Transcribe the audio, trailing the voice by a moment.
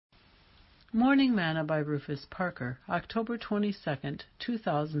Morning Manna by Rufus Parker, October 22nd,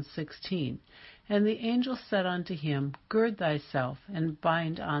 2016. And the angel said unto him, Gird thyself, and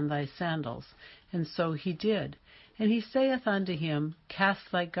bind on thy sandals. And so he did. And he saith unto him, Cast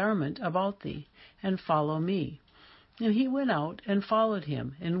thy garment about thee, and follow me. And he went out and followed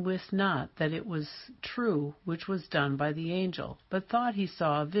him, and wist not that it was true which was done by the angel, but thought he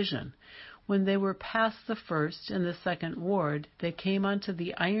saw a vision. When they were past the first and the second ward, they came unto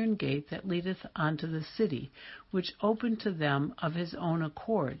the iron gate that leadeth unto the city, which opened to them of his own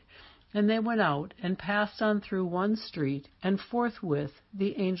accord. And they went out, and passed on through one street, and forthwith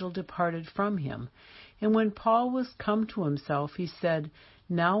the angel departed from him. And when Paul was come to himself, he said,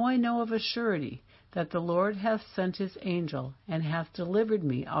 Now I know of a surety that the Lord hath sent his angel, and hath delivered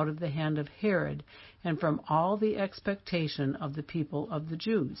me out of the hand of Herod, and from all the expectation of the people of the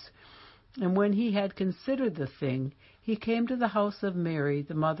Jews. And when he had considered the thing, he came to the house of Mary,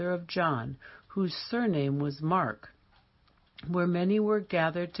 the mother of John, whose surname was Mark, where many were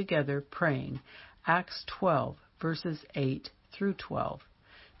gathered together praying. Acts 12, verses 8 through 12.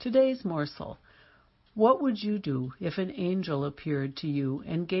 Today's morsel. What would you do if an angel appeared to you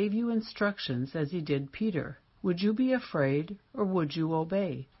and gave you instructions as he did Peter? Would you be afraid, or would you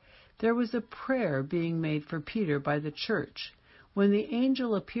obey? There was a prayer being made for Peter by the church. When the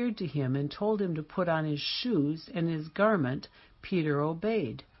angel appeared to him and told him to put on his shoes and his garment, Peter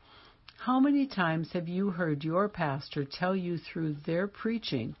obeyed. How many times have you heard your pastor tell you through their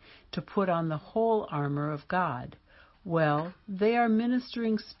preaching to put on the whole armor of God? Well, they are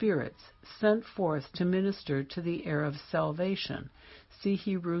ministering spirits sent forth to minister to the heir of salvation. See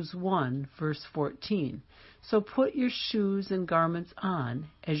Hebrews 1, verse 14. So put your shoes and garments on,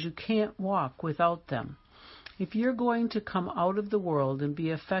 as you can't walk without them. If you're going to come out of the world and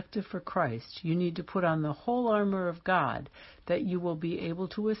be effective for Christ, you need to put on the whole armor of God, that you will be able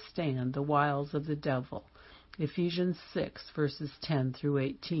to withstand the wiles of the devil. Ephesians 6, verses 10 through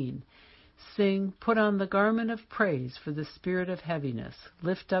 18. Sing, put on the garment of praise for the spirit of heaviness.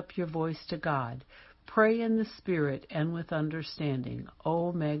 Lift up your voice to God. Pray in the Spirit and with understanding.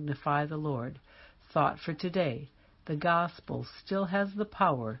 Oh, magnify the Lord. Thought for today. The gospel still has the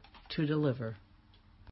power to deliver.